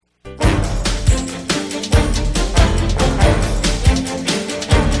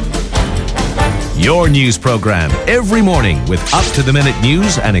Your news program every morning with up-to-the-minute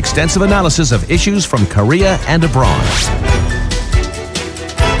news and extensive analysis of issues from Korea and abroad.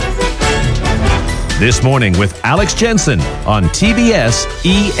 This morning with Alex Jensen on TBS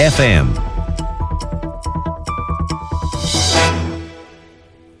EFM.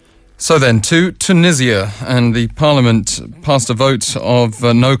 So then, to Tunisia, and the parliament passed a vote of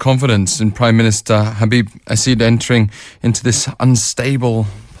no confidence in Prime Minister Habib Assid, entering into this unstable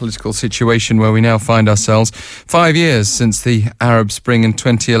political situation where we now find ourselves. 5 years since the Arab Spring in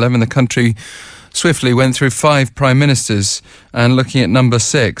 2011, the country swiftly went through 5 prime ministers and looking at number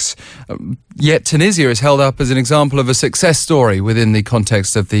 6. Yet Tunisia is held up as an example of a success story within the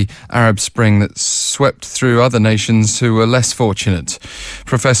context of the Arab Spring that swept through other nations who were less fortunate.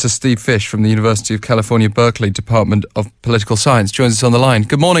 Professor Steve Fish from the University of California, Berkeley, Department of Political Science, joins us on the line.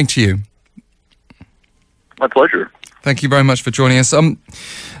 Good morning to you. My pleasure. Thank you very much for joining us.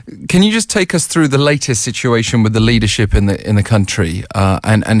 Can you just take us through the latest situation with the leadership in the country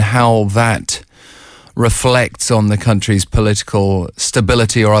and how that reflects on the country's political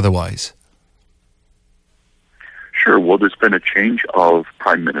stability or otherwise? Sure. Well, there's been a change of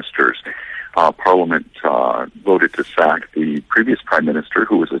prime ministers. Parliament voted to sack the previous prime minister,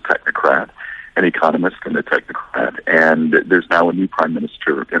 who was a technocrat, an economist and a technocrat, and there's now a new prime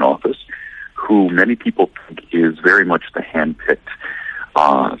minister in office who many people think is very much the hand-picked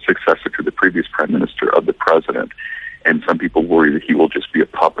successor to the previous prime minister of the president. And some people worry that he will just be a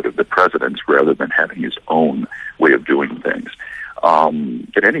puppet of the president's rather than having his own way of doing things.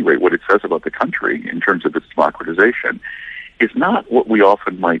 At any rate, what it says about the country in terms of its democratization is not what we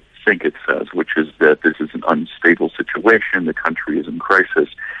often might think it says, which is that this is an unstable situation, the country is in crisis.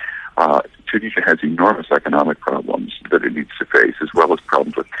 Tunisia has enormous economic problems that it needs to face, as well as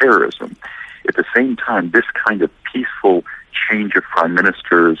problems with terrorism. At the same time, this kind of peaceful change of prime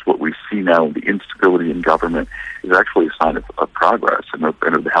ministers, what we see now, the instability in government, is actually a sign of progress and of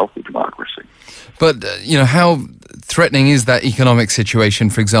the healthy democracy. But, how threatening is that economic situation,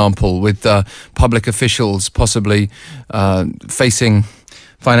 for example, with public officials possibly facing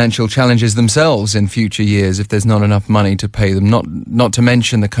financial challenges themselves in future years if there's not enough money to pay them, not to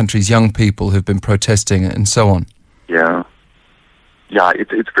mention the country's young people who've been protesting and so on? Yeah,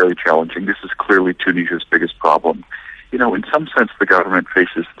 it's very challenging. This is clearly Tunisia's biggest problem. In some sense, the government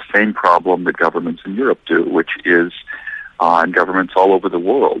faces the same problem that governments in Europe do, which is, and governments all over the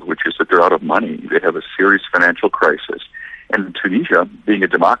world, which is that they're out of money. They have a serious financial crisis. And in Tunisia, being a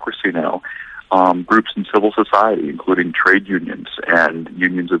democracy now, groups in civil society, including trade unions and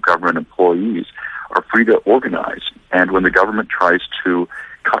unions of government employees, are free to organize. And when the government tries to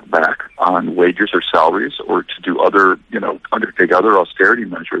cut back on wages or salaries or to do undertake other austerity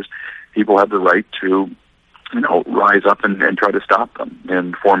measures, people have the right to rise up and try to stop them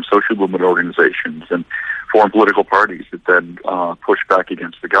and form social movement organizations and form political parties that then push back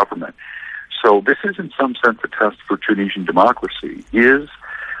against the government. So this is in some sense a test for Tunisian democracy. Is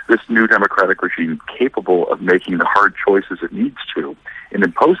this new democratic regime capable of making the hard choices it needs to and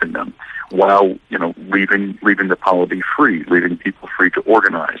imposing them while, leaving the polity free, leaving people free to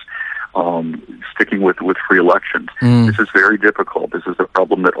organize, sticking with free elections? This is very difficult. This is a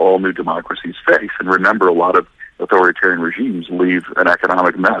problem that all new democracies face. And remember, a lot of authoritarian regimes leave an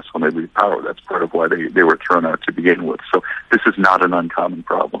economic mess when they leave power. That's part of why they were thrown out to begin with. So this is not an uncommon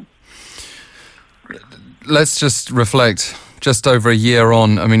problem. Let's just reflect. Just over a year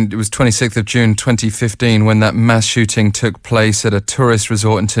on, it was 26th of June 2015 when that mass shooting took place at a tourist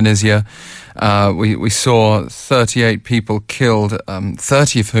resort in Tunisia. We saw 38 people killed,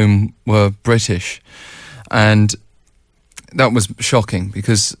 30 of whom were British. And that was shocking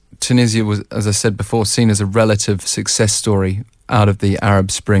because Tunisia was, as I said before, seen as a relative success story out of the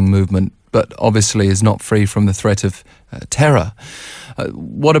Arab Spring movement, but obviously is not free from the threat of terror.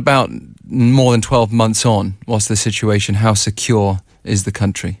 What about more than 12 months on? What's the situation? How secure is the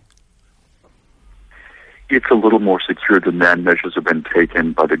country? It's a little more secure than then. Measures have been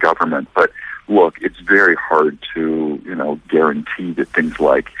taken by the government. But look, it's very hard to, guarantee that things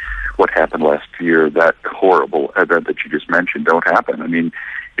like what happened last year, that horrible event that you just mentioned, don't happen.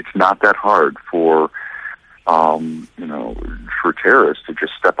 It's not that hard for terrorists to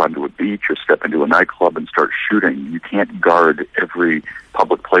just step onto a beach or step into a nightclub and start shooting. You can't guard every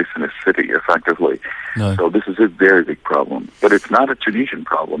public place in a city effectively. No. So this is a very big problem. But it's not a Tunisian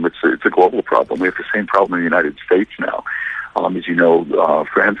problem. It's a global problem. We have the same problem in the United States now. As you know,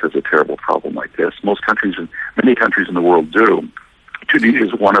 France has a terrible problem like this. Many countries in the world do. Tunisia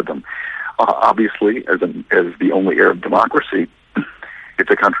is one of them. Obviously, as the only Arab democracy, it's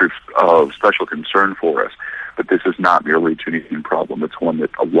a country of special concern for us. But this is not merely a Tunisian problem. It's one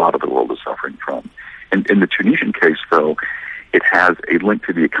that a lot of the world is suffering from. And in the Tunisian case, though, it has a link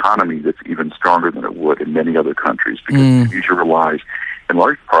to the economy that's even stronger than it would in many other countries, because Tunisia relies in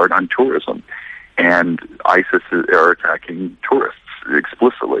large part on tourism. And ISIS are attacking tourists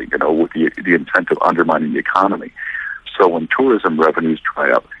explicitly, with the intent of undermining the economy. So when tourism revenues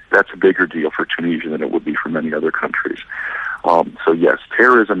dry up, that's a bigger deal for Tunisia than it would be for many other countries. So yes,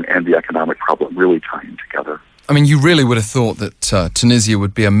 terrorism and the economic problem really tie in together. I mean, you really would have thought that Tunisia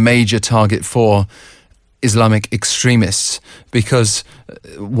would be a major target for Islamic extremists, because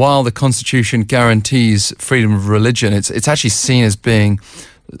while the constitution guarantees freedom of religion, it's actually seen as being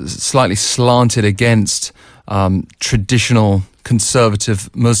slightly slanted against traditional conservative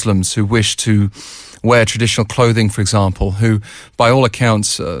Muslims who wish to wear traditional clothing, for example, who, by all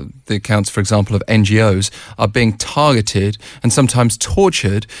accounts, the accounts, for example, of NGOs, are being targeted and sometimes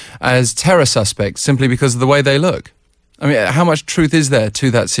tortured as terror suspects simply because of the way they look. I mean, how much truth is there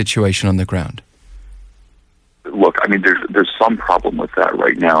to that situation on the ground? Look, I mean, there's some problem with that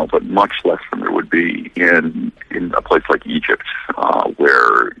right now, but much less than there would be in a place like Egypt,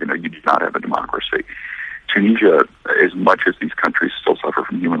 where you do not have a democracy. Tunisia, as much as these countries still suffer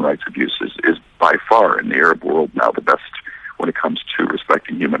from human rights abuses, is by far in the Arab world now the best when it comes to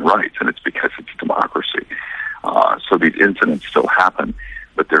respecting human rights, and it's because it's a democracy. So these incidents still happen,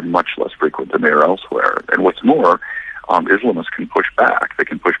 but they're much less frequent than they are elsewhere. And what's more, Islamists can push back. They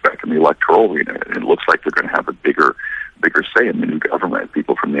can push back in the electoral arena, and it looks like they're going to have a bigger say in the new government,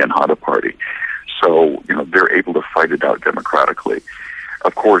 people from the Ennahda party. So, they're able to fight it out democratically.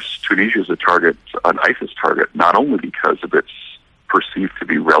 Of course, Tunisia is an ISIS target, not only because of its perceived to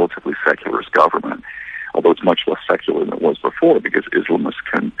be relatively secularist government, although it's much less secular than it was before, because Islamists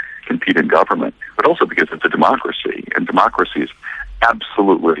can compete in government, but also because it's a democracy, and democracy is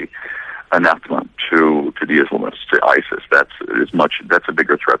absolutely anathema to the Islamists, to ISIS. That's a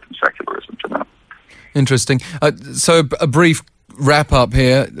bigger threat than secularism to them. Interesting. So a brief wrap up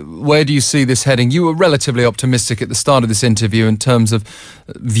here. Where do you see this heading? You were relatively optimistic at the start of this interview in terms of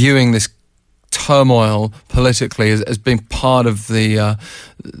viewing this turmoil politically as being part of the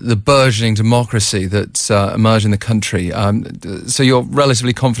burgeoning democracy that's emerged in the country. So you're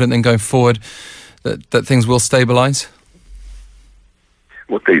relatively confident then going forward that things will stabilise?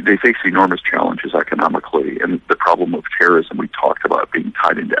 Look, they face enormous challenges economically, and the problem of terrorism we talked about being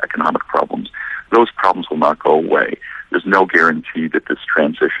tied into economic problems, those problems will not go away. There's no guarantee that this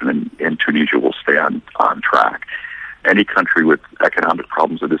transition in Tunisia will stay on track. Any country with economic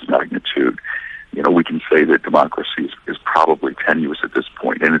problems of this magnitude, we can say that democracy is probably tenuous at this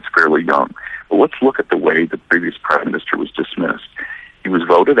point, and it's fairly young. But let's look at the way the previous prime minister was dismissed. He was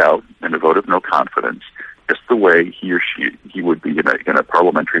voted out in a vote of no confidence, just the way he or she would be in a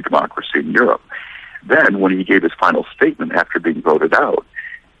parliamentary democracy in Europe. Then, when he gave his final statement after being voted out,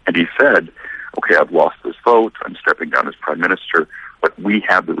 and he said, okay, I've lost this vote, I'm stepping down as prime minister, but we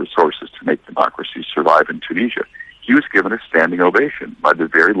have the resources to make democracy survive in Tunisia. He was given a standing ovation by the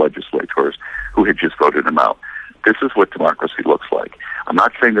very legislators who had just voted him out. This is what democracy looks like. I'm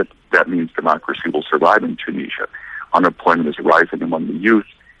not saying that means democracy will survive in Tunisia. Unemployment is rising among the youth.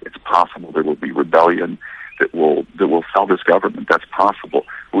 It's possible there will be rebellion that will fell this government. That's possible.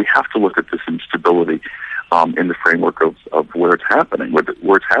 We have to look at this instability in the framework of where it's happening.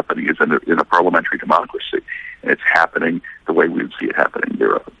 Where it's happening is in a parliamentary democracy, and it's happening the way we would see it happening in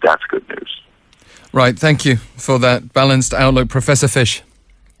Europe. That's good news. Right, thank you for that balanced outlook, Professor Fish.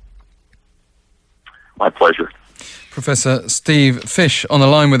 My pleasure. Professor Steve Fish on the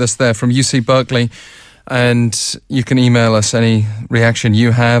line with us there from UC Berkeley. And you can email us any reaction you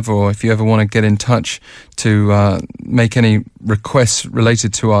have, or if you ever want to get in touch to make any requests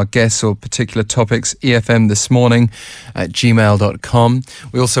related to our guests or particular topics, efmthismorning@gmail.com.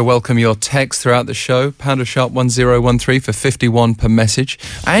 We also welcome your text throughout the show, #1013 for 51 per message.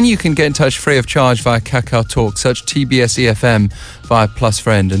 And you can get in touch free of charge via Kakao Talk. Search TBS EFM via Plus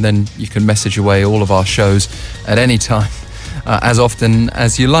Friend, and then you can message away all of our shows at any time. As often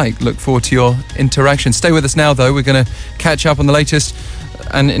as you like. Look forward to your interaction. Stay with us now, though. We're going to catch up on the latest,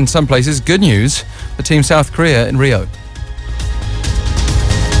 and in some places, good news, for Team South Korea in Rio.